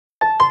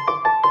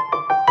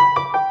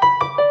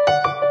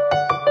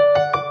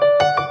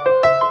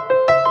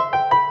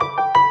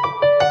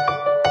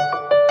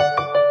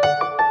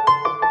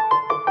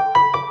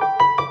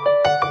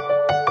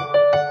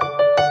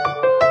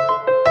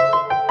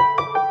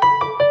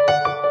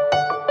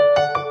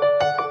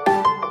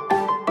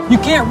You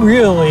can't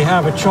really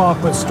have a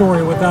chocolate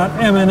story without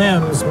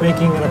M&ms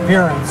making an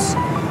appearance.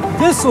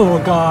 This little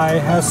guy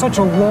has such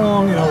a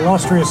long and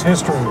illustrious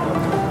history.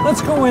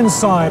 Let's go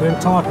inside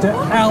and talk to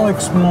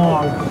Alex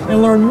Mong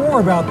and learn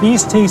more about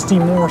these tasty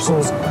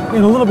morsels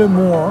and a little bit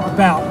more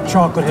about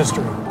chocolate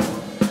history.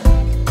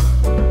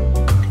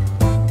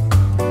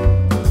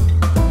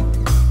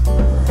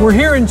 We're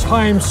here in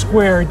Times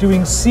Square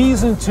doing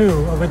season 2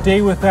 of A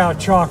Day Without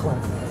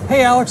Chocolate.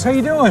 Hey Alex, how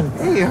you doing?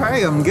 Hey, hi,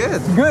 I'm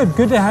good.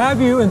 Good to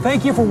have you, and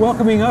thank you for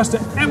welcoming us to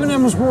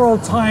M&ms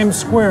World Times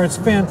Square. It's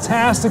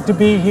fantastic to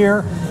be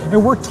here,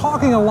 and we're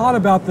talking a lot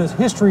about the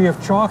history of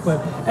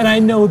chocolate, and I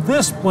know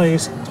this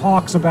place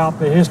talks about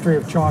the history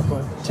of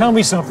chocolate. Tell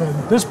me something,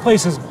 this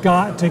place has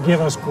got to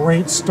give us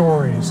great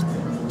stories.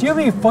 Do you have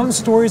any fun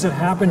stories that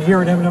happened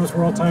here at M&ms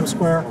World Times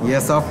Square?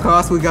 Yes, of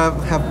course. We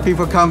have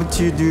people come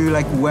to do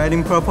like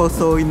wedding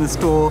proposal in the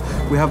store.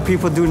 We have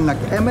people doing like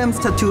M&ms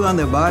tattoo on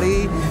their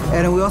body,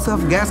 and we also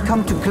have guests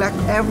come to collect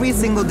every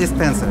single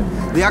dispenser.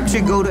 They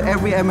actually go to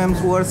every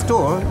M&ms World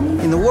store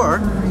in the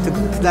world to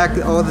collect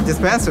all the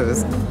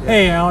dispensers.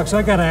 Hey Alex,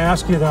 I gotta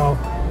ask you though,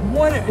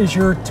 what is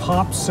your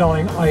top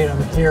selling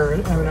item here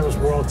at M&ms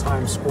World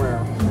Times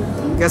Square?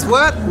 Guess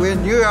what? We're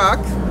in New York,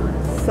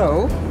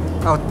 so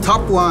our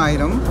top one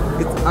item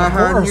is I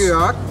Heart New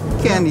York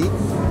candy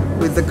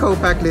with the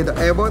co-pack little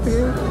airport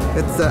here.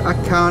 It's an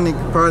iconic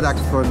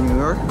product for New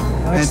York.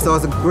 Excellent. And it's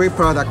also a great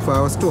product for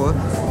our store.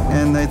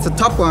 And it's a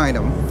top one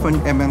item for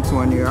M&ms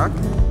One New York.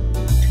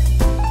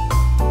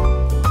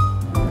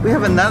 We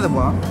have another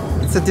one.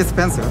 It's a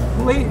dispenser.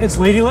 It's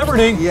Lady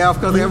Liberty. Yeah, of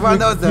course, everyone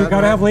knows that. You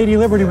gotta have Lady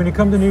Liberty when you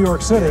come to New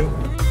York City.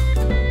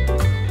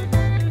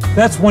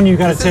 That's one you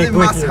gotta take with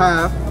you. It's a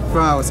must-have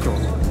for our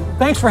store.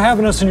 Thanks for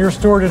having us in your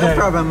store today. No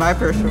problem, my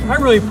pleasure. I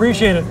really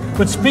appreciate it.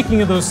 But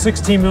speaking of those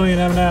 16 million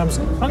M&ms,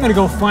 I'm gonna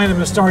go find them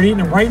and start eating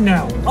them right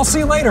now. I'll see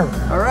you later.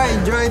 All right,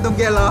 enjoy, don't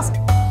get lost.